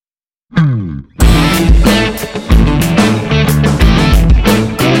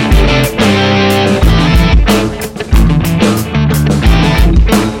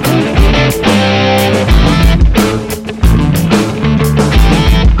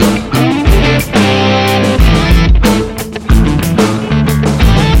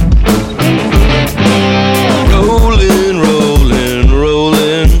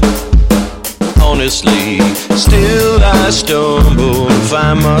Still I stumble and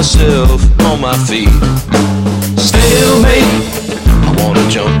find myself on my feet. Stalemate, I wanna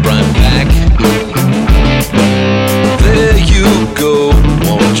jump right back. There you go,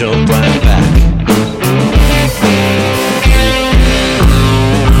 wanna jump right back.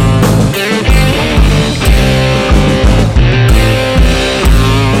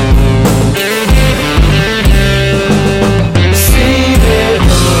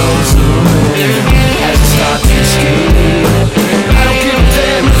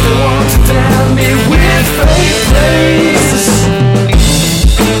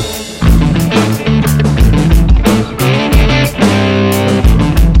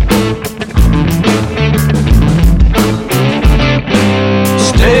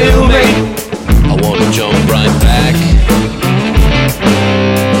 Jump right back.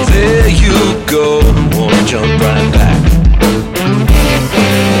 There you go, wanna jump right back.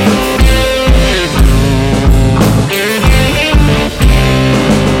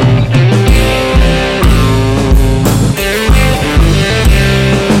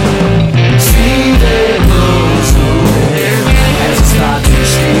 See the roads moving as it starts to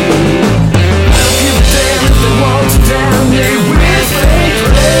steam. I don't give a damn if they want to damn me with fake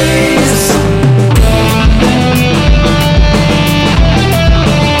praise.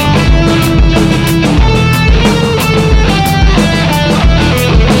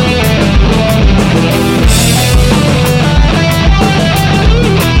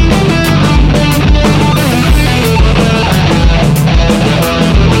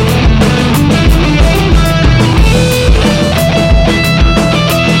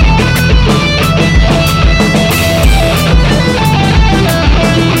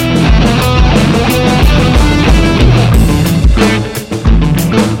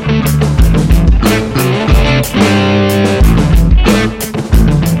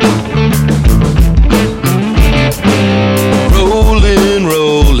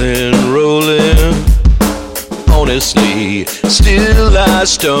 Honestly, still I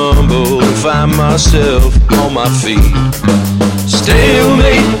stumble and find myself on my feet.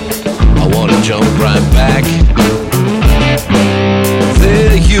 Stalemate, I wanna jump right back.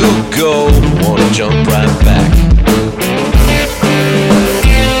 There you